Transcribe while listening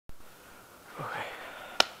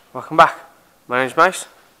Welcome back. My name's Mouse,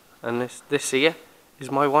 and this here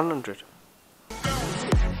is my 100.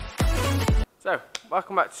 So,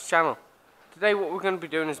 welcome back to the channel. Today what we're going to be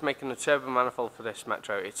doing is making a turbo manifold for this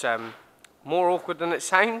Metro. It's more awkward than it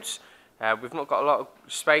sounds. We've not got a lot of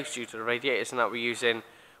space due to the radiators and that we're using.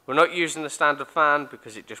 We're not using the standard fan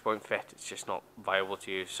because it just won't fit. It's just not viable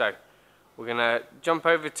to use. So, we're going to jump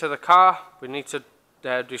over to the car. We need to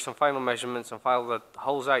do some final measurements and file the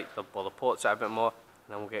holes out, the ports out a bit more,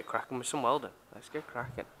 and then we'll get cracking with some welding. Let's get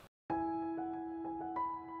cracking.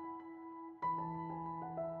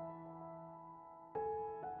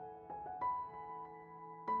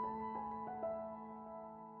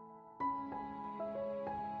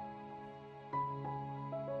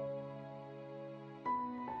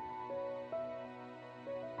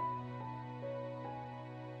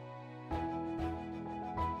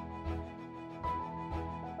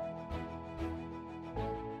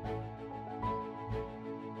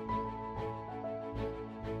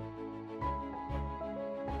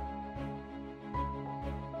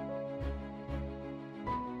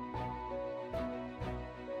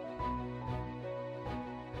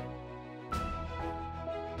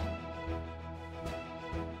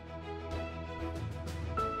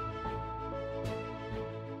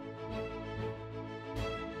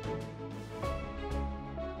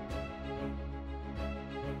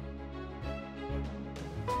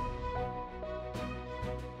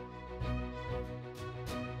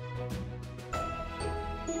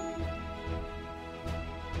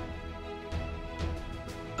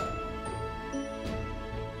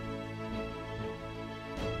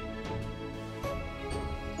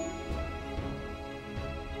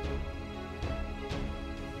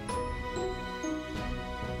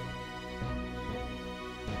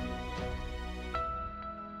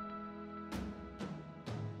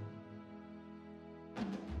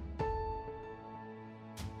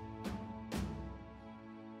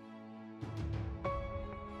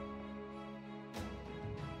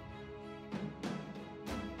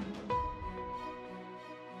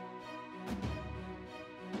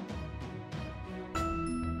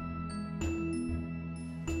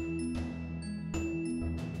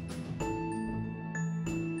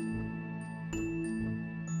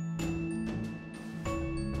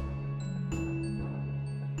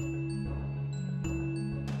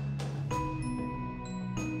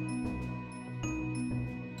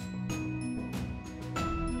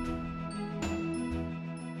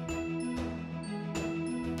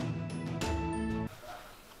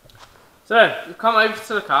 So, we've come over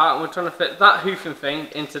to the car and we're trying to fit that hoofing thing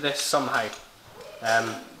into this somehow.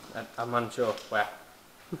 I'm unsure where.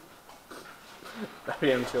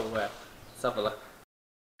 Very unsure where. Let's have a look.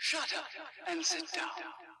 Shut up and sit down.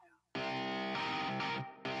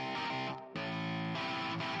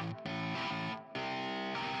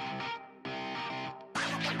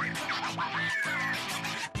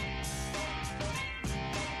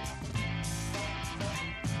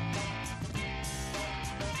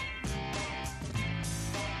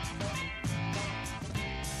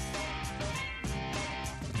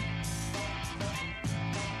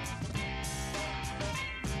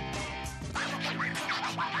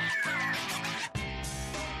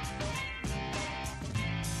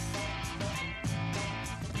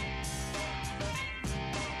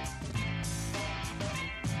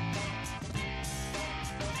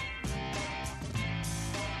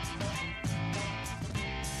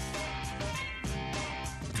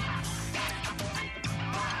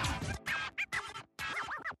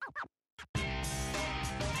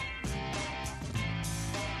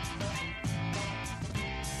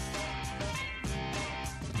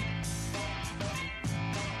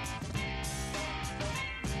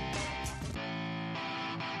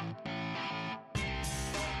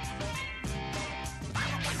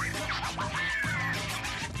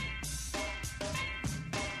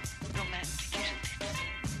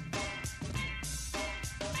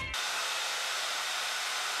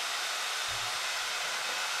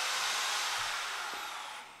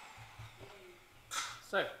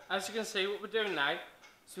 So, as you can see, what we're doing now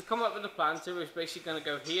is we've come up with a plan. So we're basically going to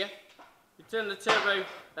go here. We turn the turbo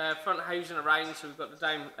front housing around, so we've got the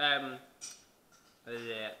down,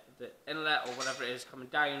 the inlet or whatever it is coming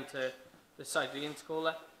down to the side of the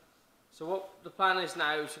intercooler. So what the plan is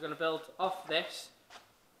now is we're going to build off this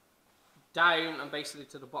down and basically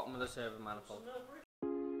to the bottom of the turbo manifold.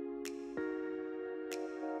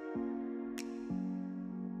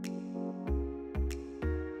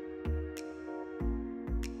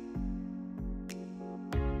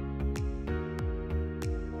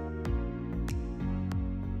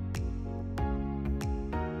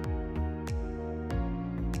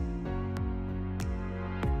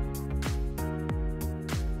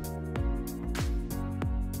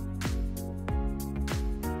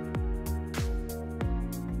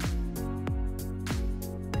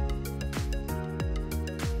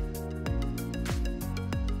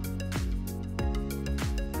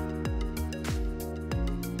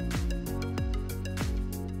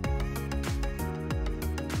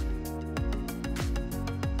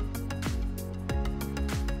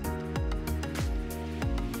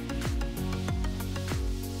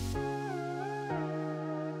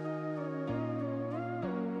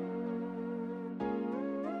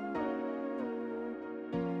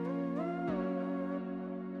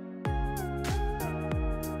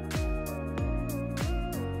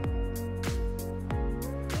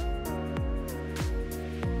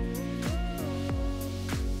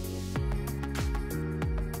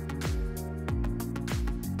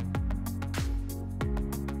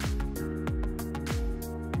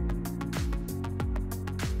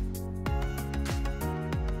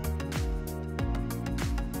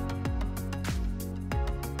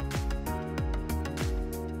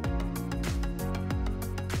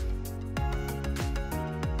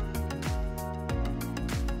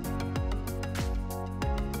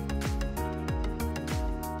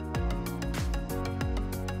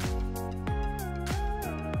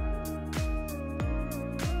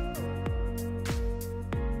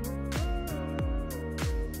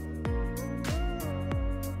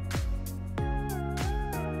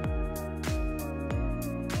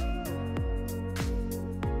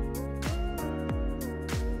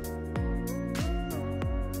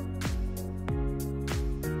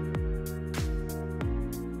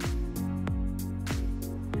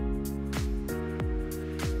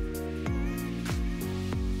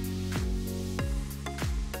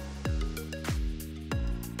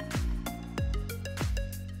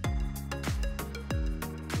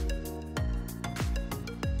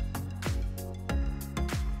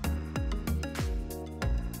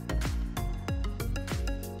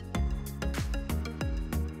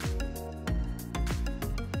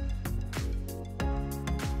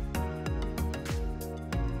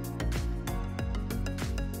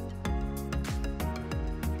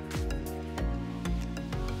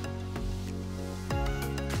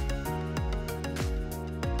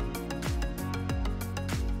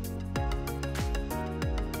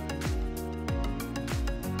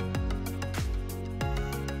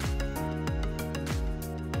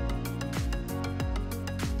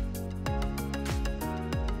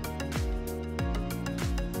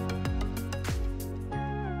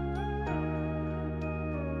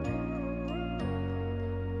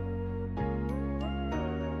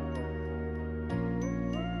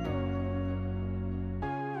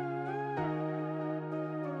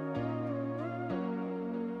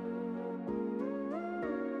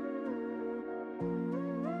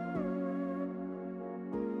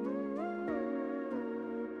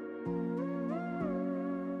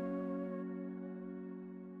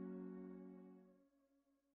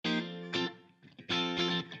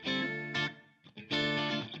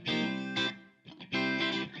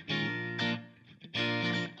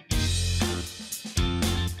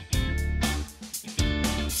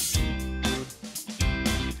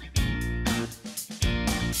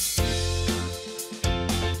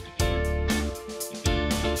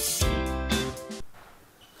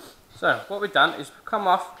 So what we've done is we've come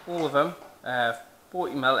off all of them,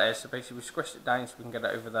 40 millimeters, so basically we squished it down so we can get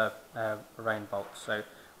it over the rain bolts. So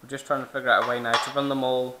we're just trying to figure out a way now to run them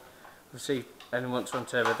all. We'll see anyone wants to run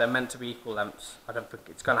turbo, they're meant to be equal lengths. I don't think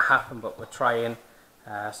it's going to happen, but we're trying.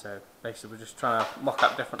 So basically we're just trying to mock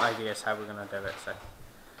up different ideas how we're going to do it. So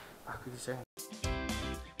back with you soon.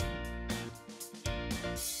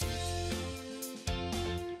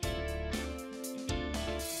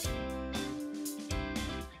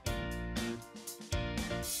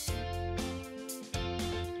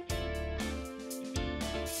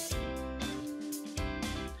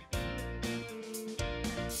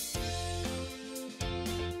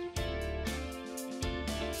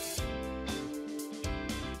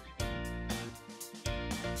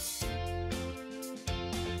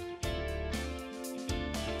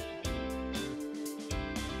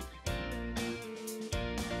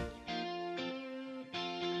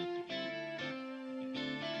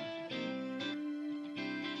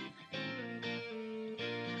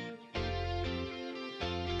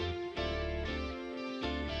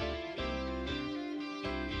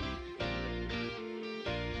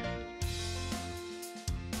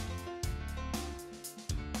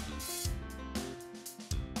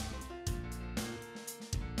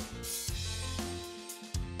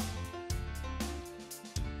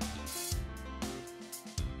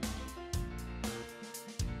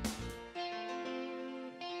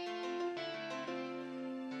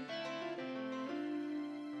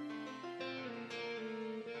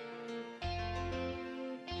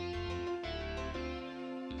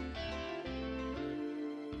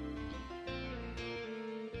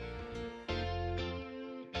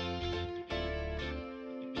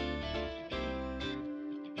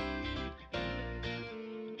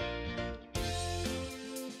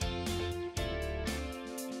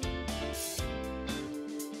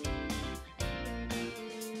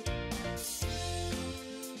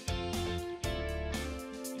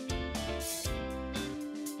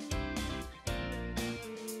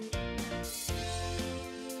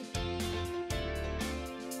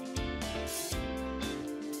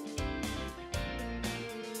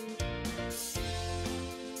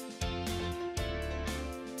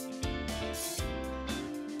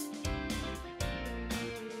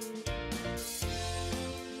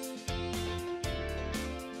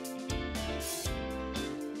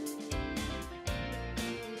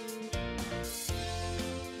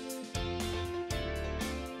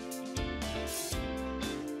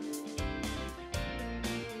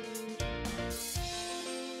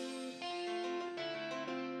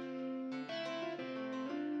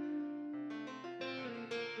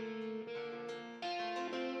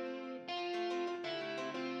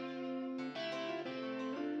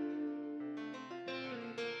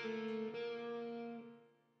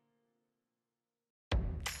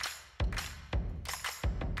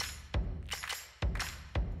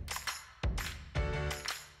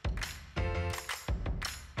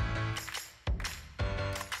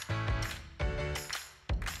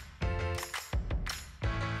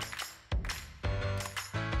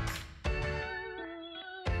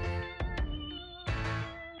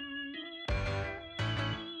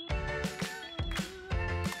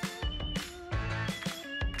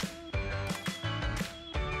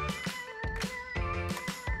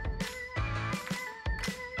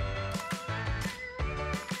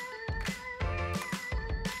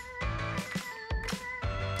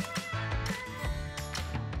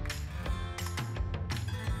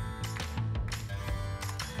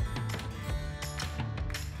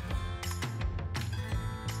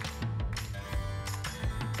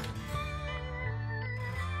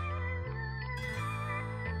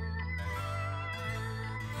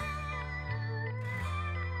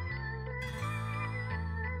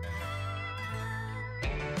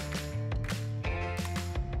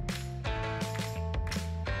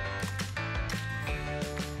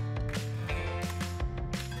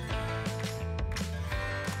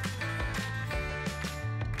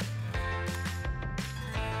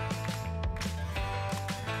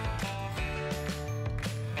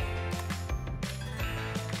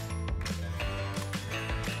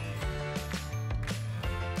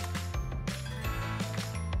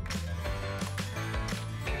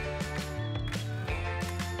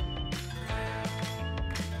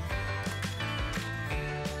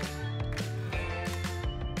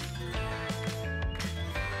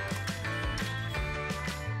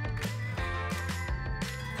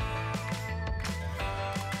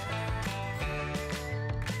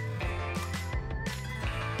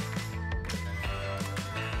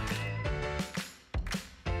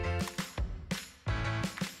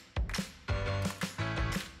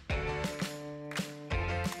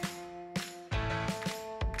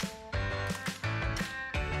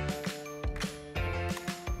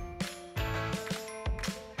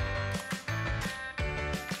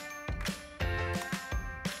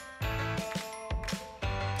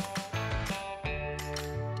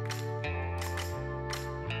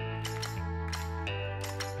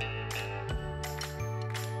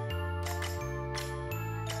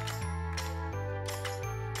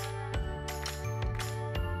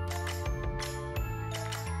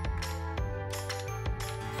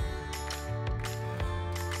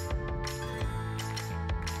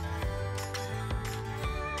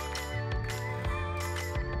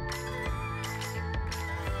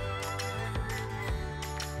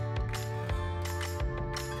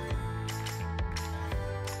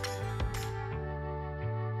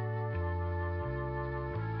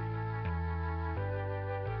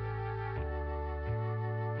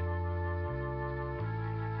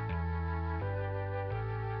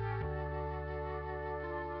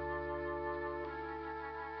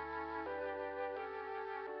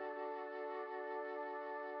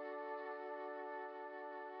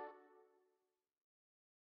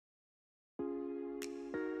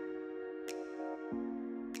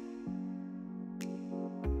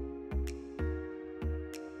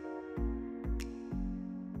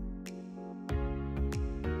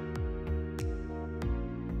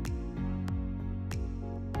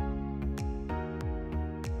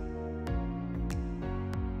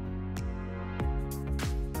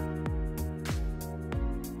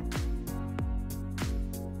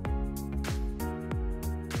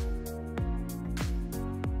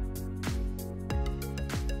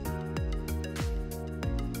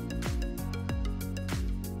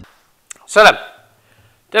 So then,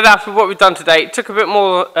 did after what we've done today. It took a bit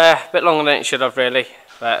longer than it should have really,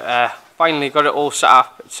 but finally got it all set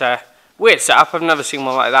up. It's a weird setup. I've never seen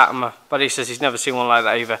one like that, and my buddy says he's never seen one like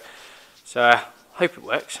that either. So hope it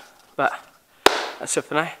works. But that's it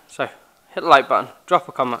for now. So hit the like button, drop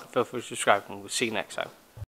a comment, feel free to subscribe, and we'll see you next time.